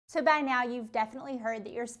So by now, you've definitely heard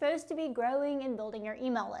that you're supposed to be growing and building your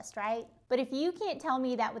email list, right? But if you can't tell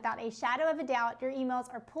me that without a shadow of a doubt, your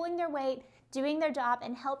emails are pulling their weight, doing their job,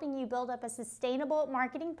 and helping you build up a sustainable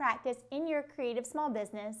marketing practice in your creative small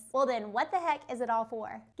business, well then, what the heck is it all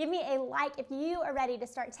for? Give me a like if you are ready to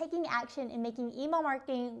start taking action and making email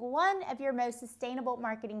marketing one of your most sustainable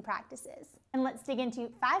marketing practices. And let's dig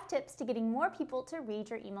into 5 tips to getting more people to read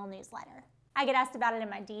your email newsletter. I get asked about it in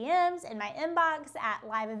my DMs, in my inbox, at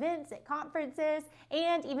live events, at conferences,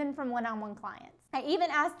 and even from one-on-one clients. I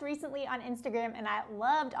even asked recently on Instagram, and I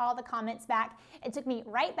loved all the comments back. It took me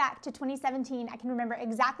right back to 2017. I can remember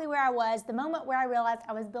exactly where I was, the moment where I realized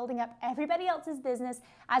I was building up everybody else's business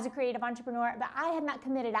as a creative entrepreneur, but I had not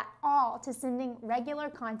committed at all to sending regular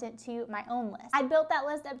content to my own list. I built that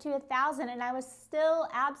list up to 1,000, and I was still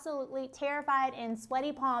absolutely terrified and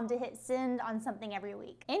sweaty palm to hit send on something every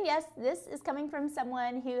week. And yes, this is coming from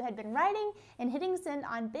someone who had been writing and hitting send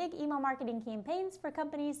on big email marketing campaigns for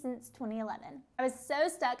companies since 2011. I was so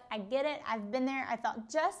stuck. I get it. I've been there. I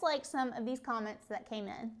felt just like some of these comments that came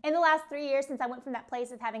in. In the last 3 years since I went from that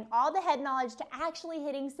place of having all the head knowledge to actually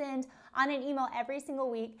hitting send on an email every single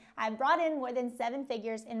week, I've brought in more than 7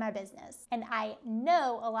 figures in my business. And I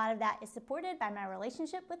know a lot of that is supported by my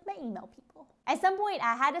relationship with my email people. At some point,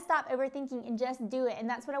 I had to stop overthinking and just do it, and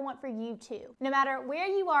that's what I want for you too. No matter where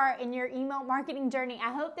you are in your email marketing journey,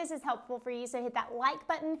 I hope this is helpful for you, so hit that like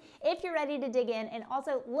button if you're ready to dig in, and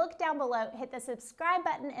also look down below, hit the subscribe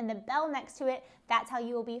button and the bell next to it. That's how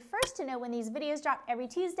you will be first to know when these videos drop every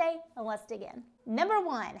Tuesday, and let's dig in. Number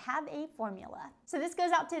 1, have a formula. So this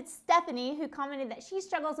goes out to Stephanie, who commented that she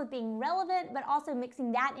struggles with being relevant, but also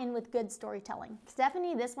mixing that in with good storytelling.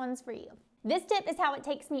 Stephanie, this one's for you. This tip is how it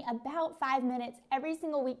takes me about 5 minutes every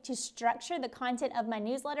single week to structure the content of my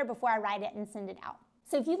newsletter before I write it and send it out.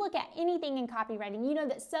 So if you look at anything in copywriting, you know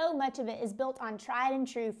that so much of it is built on tried and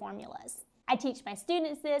true formulas. I teach my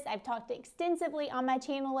students this. I've talked extensively on my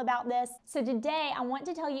channel about this. So today I want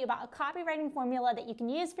to tell you about a copywriting formula that you can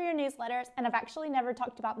use for your newsletters, and I've actually never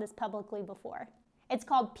talked about this publicly before. It's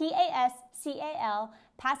called PASCAL,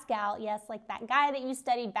 Pascal, yes, like that guy that you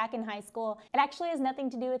studied back in high school. It actually has nothing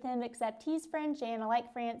to do with him except he's French and I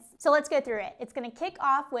like France. So let's go through it. It's gonna kick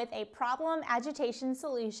off with a problem, agitation,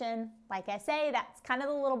 solution. Like I say, that's kind of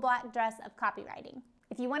the little black dress of copywriting.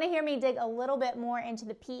 If you wanna hear me dig a little bit more into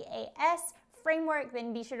the PAS framework,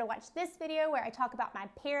 then be sure to watch this video where I talk about my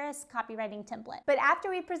Paris copywriting template. But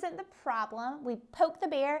after we present the problem, we poke the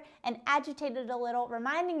bear and agitate it a little,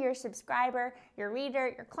 reminding your subscriber, your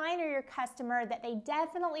reader, your client, or your customer that they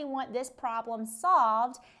definitely want this problem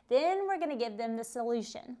solved. Then we're gonna give them the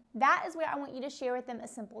solution. That is where I want you to share with them a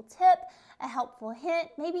simple tip, a helpful hint,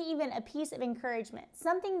 maybe even a piece of encouragement,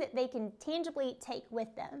 something that they can tangibly take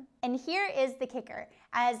with them. And here is the kicker.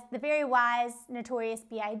 As the very wise, notorious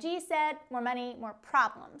B.I.G. said, more money, more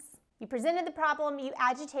problems. You presented the problem, you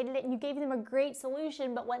agitated it, and you gave them a great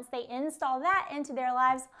solution, but once they install that into their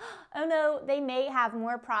lives, oh no, they may have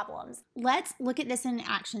more problems. Let's look at this in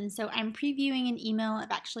action. So I'm previewing an email. I've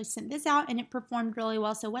actually sent this out and it performed really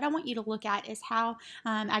well. So what I want you to look at is how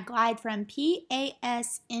I glide from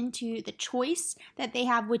PAS into the choice that they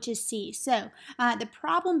have, which is C. So the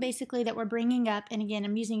problem basically that we're bringing up, and again,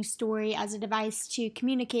 I'm using story as a device to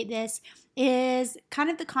communicate this, is kind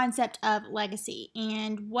of the concept of legacy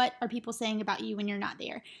and what are people saying about you when you're not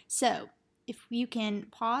there. So if you can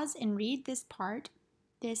pause and read this part,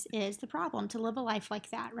 this is the problem, to live a life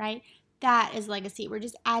like that, right? That is legacy. We're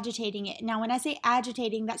just agitating it. Now, when I say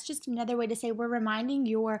agitating, that's just another way to say we're reminding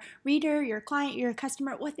your reader, your client, your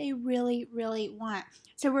customer what they really, really want.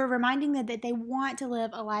 So we're reminding them that they want to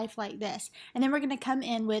live a life like this. And then we're going to come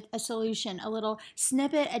in with a solution, a little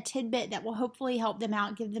snippet, a tidbit that will hopefully help them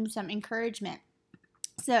out, give them some encouragement.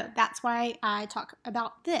 So that's why I talk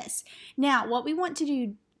about this. Now, what we want to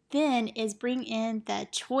do then is bring in the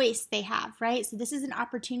choice they have, right? So this is an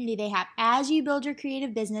opportunity they have. As you build your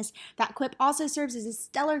creative business, that quip also serves as a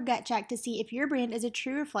stellar gut check to see if your brand is a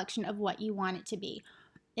true reflection of what you want it to be.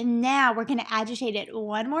 And now we're gonna agitate it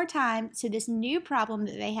one more time. So this new problem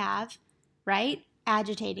that they have, right?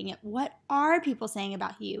 Agitating it. What are people saying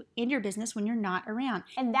about you and your business when you're not around?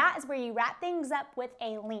 And that is where you wrap things up with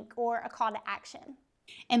a link or a call to action.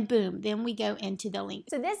 And boom, then we go into the link.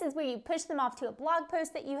 So this is where you push them off to a blog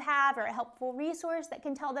post that you have or a helpful resource that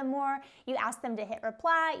can tell them more. You ask them to hit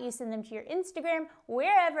reply, you send them to your Instagram,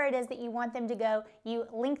 wherever it is that you want them to go, you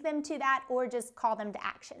link them to that or just call them to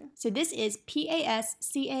action. So this is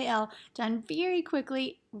PASCAL done very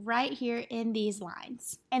quickly right here in these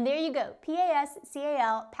lines. And there you go,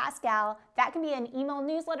 PASCAL, Pascal. That can be an email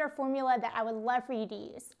newsletter formula that I would love for you to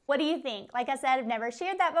use. What do you think? Like I said, I've never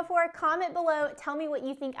shared that before. Comment below, tell me what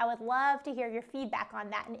you think. I would love to hear your feedback on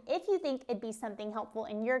that and if you think it'd be something helpful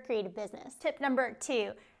in your creative business. Tip number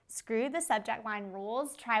 2. Screw the subject line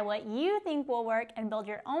rules, try what you think will work, and build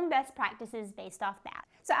your own best practices based off that.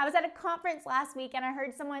 So I was at a conference last week and I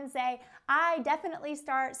heard someone say, I definitely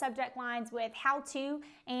start subject lines with how to,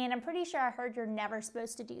 and I'm pretty sure I heard you're never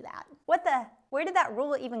supposed to do that. Where did that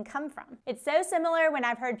rule even come from? It's so similar when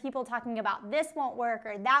I've heard people talking about this won't work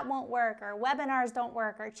or that won't work or webinars don't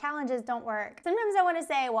work or challenges don't work. Sometimes I want to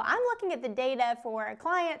say, well, I'm looking at the data for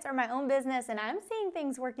clients or my own business and I'm seeing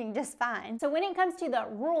things working just fine. So when it comes to the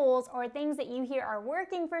rules or things that you hear are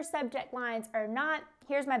working for subject lines or not,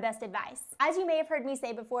 here's my best advice. As you may have heard me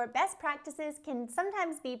say before, best practices can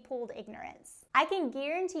sometimes be pooled ignorance. I can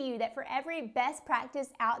guarantee you that for every best practice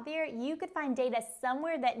out there, you could find data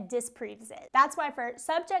somewhere that disproves it. That's why for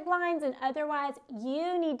subject lines and otherwise,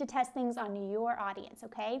 you need to test things on your audience,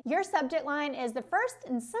 okay? Your subject line is the first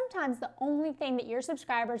and sometimes the only thing that your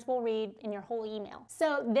subscribers will read in your whole email.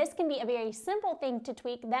 So this can be a very simple thing to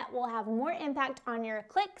tweak that will have more impact on your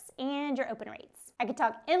clicks and your open rates. I could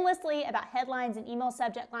talk endlessly about headlines and email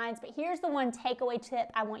subject lines, but here's the one takeaway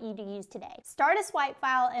tip I want you to use today. Start a swipe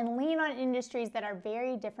file and lean on industries that are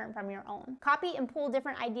very different from your own. Copy and pull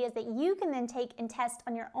different ideas that you can then take and test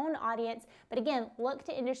on your own audience, but again, look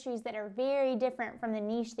to industries that are very different from the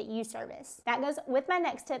niche that you service. That goes with my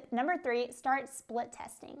next tip, number 3, start split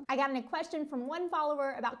testing. I got a question from one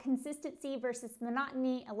follower about consistency versus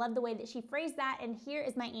monotony. I love the way that she phrased that, and here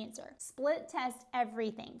is my answer. Split test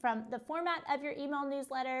everything, from the format of your email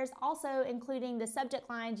newsletters, also including the subject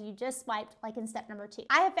lines you just swiped, like in step number 2.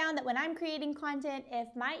 I have found that when I'm creating content, if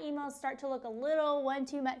my emails start to look a little one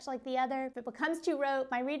too much like the other, if it becomes too rote,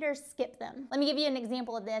 my readers skip them. Let me give you an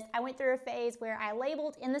example of this. I went through a phase where I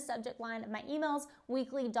labeled in the subject line of my emails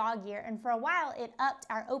weekly dog year, and for a while it upped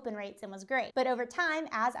our open rates and was great. But over time,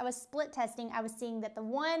 as I was split testing, I was seeing that the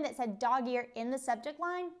one that said dog year in the subject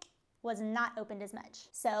line was not opened as much.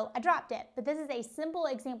 So I dropped it, but this is a simple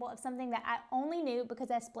example of something that I only knew because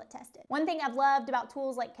I split tested. One thing I've loved about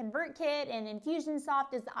tools like ConvertKit and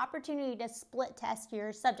Infusionsoft is the opportunity to split test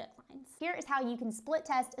your subject lines. Here is how you can split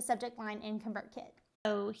test a subject line in ConvertKit.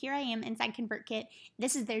 So here I am inside ConvertKit.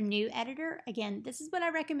 This is their new editor. Again, this is what I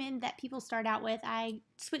recommend that people start out with. I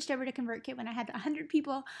switched over to ConvertKit when I had 100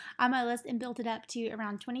 people on my list and built it up to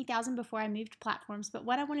around 20,000 before I moved platforms. But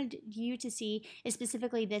what I wanted you to see is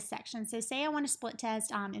specifically this section. So say I want to split test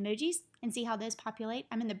emojis and see how those populate.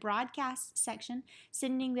 I'm in the broadcast section,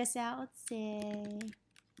 sending this out.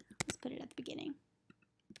 Let's put it at the beginning.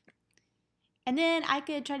 And then I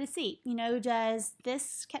could try to see, does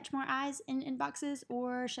this catch more eyes in inboxes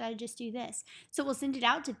or should I just do this? So we'll send it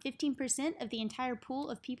out to 15% of the entire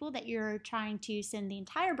pool of people that you're trying to send the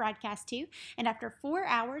entire broadcast to. And after 4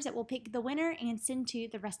 hours, it will pick the winner and send to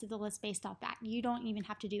the rest of the list based off that. You don't even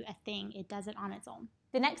have to do a thing. It does it on its own.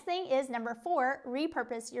 The next thing is number 4,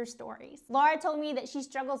 repurpose your stories. Laura told me that she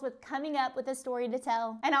struggles with coming up with a story to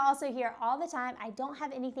tell. And I also hear all the time, I don't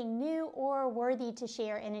have anything new or worthy to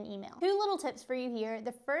share in an email. 2 little tips for you here.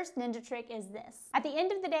 The first ninja trick is this. At the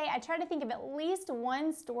end of the day, I try to think of at least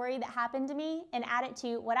one story that happened to me and add it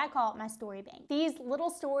to what I call my story bank. These little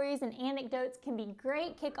stories and anecdotes can be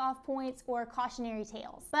great kickoff points or cautionary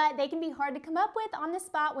tales, but they can be hard to come up with on the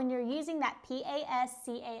spot when you're using that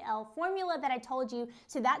PASCAL formula that I told you.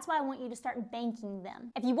 So that's why I want you to start banking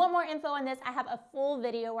them. If you want more info on this, I have a full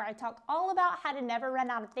video where I talk all about how to never run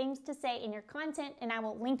out of things to say in your content, and I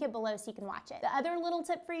will link it below so you can watch it. The other little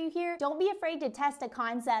tip for you here, don't be afraid to test a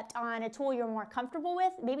concept on a tool you're more comfortable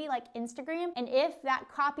with, maybe like Instagram. And if that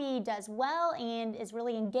copy does well and is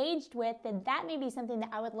really engaged with, then that may be something that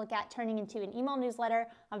I would look at turning into an email newsletter.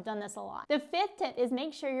 I've done this a lot. The 5th tip is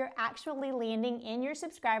make sure you're actually landing in your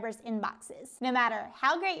subscribers' inboxes. No matter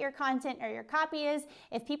how great your content or your copy is,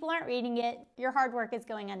 if people aren't reading it, your hard work is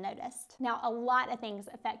going unnoticed. Now, a lot of things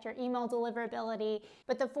affect your email deliverability,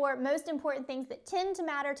 but the 4 most important things that tend to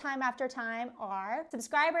matter time after time are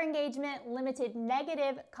subscriber engagement, limited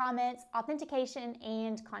negative comments, authentication,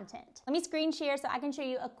 and content. Let me screen share so I can show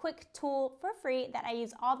you a quick tool for free that I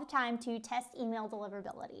use all the time to test email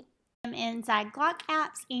deliverability. I'm inside Glock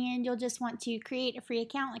apps, and you'll just want to create a free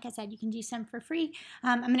account. Like I said, you can do some for free.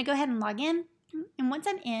 I'm going to go ahead and log in. And once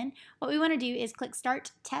I'm in, what we want to do is click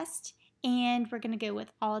Start Test, and we're going to go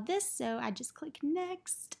with all of this. So I just click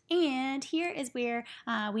next, and here is where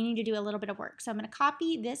we need to do a little bit of work. So I'm going to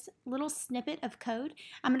copy this little snippet of code.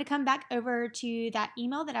 I'm going to come back over to that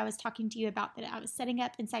email that I was talking to you about that I was setting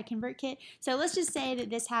up inside ConvertKit. So let's just say that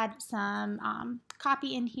this had some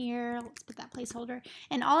copy in here. Let's put that placeholder,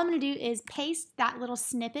 and all I'm going to do is paste that little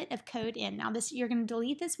snippet of code in. Now this, you're going to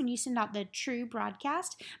delete this when you send out the true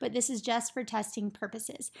broadcast, but this is just for testing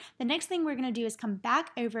purposes. The next thing we're going to do is come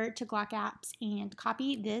back over to Glock Apps and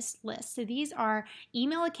copy this list. So these are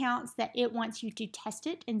email accounts that it wants you to test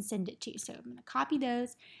it and send it to. So I'm going to copy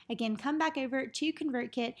those. Again, come back over to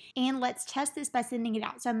ConvertKit, and let's test this by sending it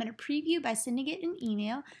out. So I'm going to preview by sending it an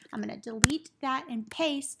email. I'm going to delete that and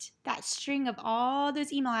paste that string of all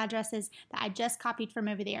those email addresses that I just copied from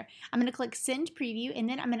over there. I'm going to click Send Preview, and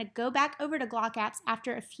then I'm going to go back over to Glock Apps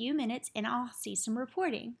after a few minutes, and I'll see some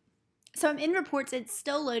reporting. So I'm in reports, it's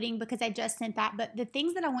still loading because I just sent that, but the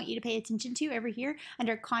things that I want you to pay attention to over here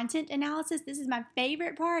under content analysis, this is my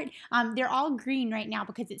favorite part. They're all green right now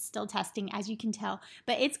because it's still testing, as you can tell,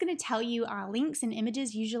 but it's going to tell you links and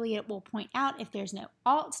images. Usually it will point out if there's no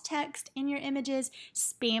alt text in your images.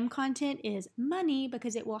 Spam content is money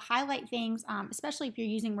because it will highlight things, especially if you're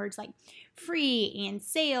using words like free and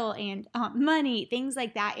sale and money, things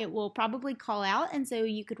like that. It will probably call out, and so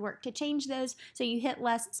you could work to change those so you hit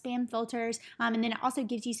less spam filters, and then it also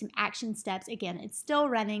gives you some action steps. Again, it's still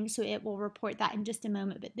running, so it will report that in just a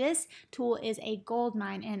moment, but this tool is a gold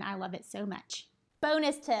mine and I love it so much.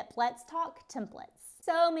 Bonus tip, let's talk templates.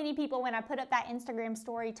 So many people, when I put up that Instagram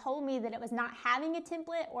story, told me that it was not having a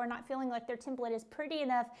template or not feeling like their template is pretty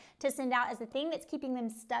enough to send out as the thing that's keeping them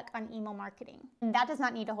stuck on email marketing. And that does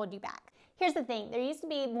not need to hold you back. Here's the thing, there used to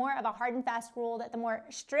be more of a hard and fast rule that the more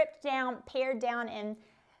stripped down, pared down, and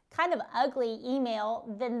kind of ugly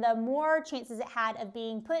email, then the more chances it had of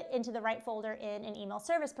being put into the right folder in an email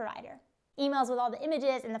service provider. Emails with all the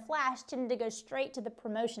images and the flash tended to go straight to the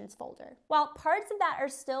promotions folder. While parts of that are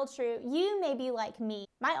still true, you may be like me.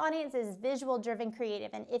 My audience is visual-driven creative,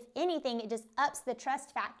 and if anything, it just ups the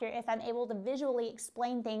trust factor if I'm able to visually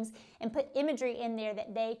explain things and put imagery in there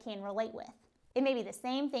that they can relate with. It may be the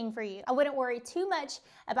same thing for you. I wouldn't worry too much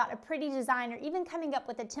about a pretty design or even coming up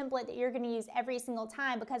with a template that you're going to use every single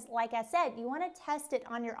time because, like I said, you want to test it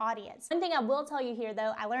on your audience. One thing I will tell you here,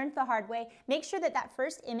 though, I learned the hard way. Make sure that that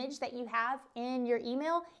first image that you have in your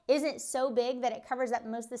email isn't so big that it covers up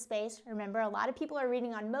most of the space. Remember, a lot of people are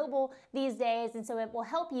reading on mobile these days, and so it will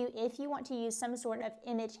help you if you want to use some sort of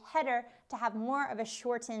image header to have more of a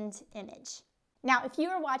shortened image. Now, if you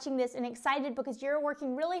are watching this and excited because you're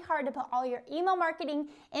working really hard to put all your email marketing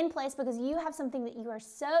in place because you have something that you are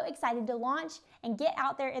so excited to launch and get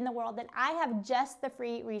out there in the world, then I have just the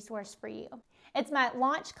free resource for you. It's my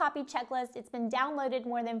launch copy checklist. It's been downloaded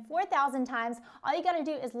more than 4,000 times. All you gotta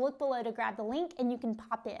do is look below to grab the link and you can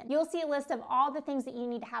pop in. You'll see a list of all the things that you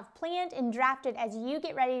need to have planned and drafted as you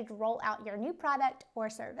get ready to roll out your new product or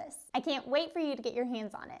service. I can't wait for you to get your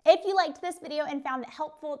hands on it. If you liked this video and found it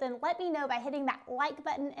helpful, then let me know by hitting that like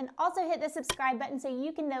button and also hit the subscribe button so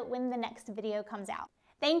you can know when the next video comes out.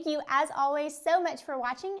 Thank you, as always, so much for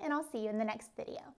watching, and I'll see you in the next video.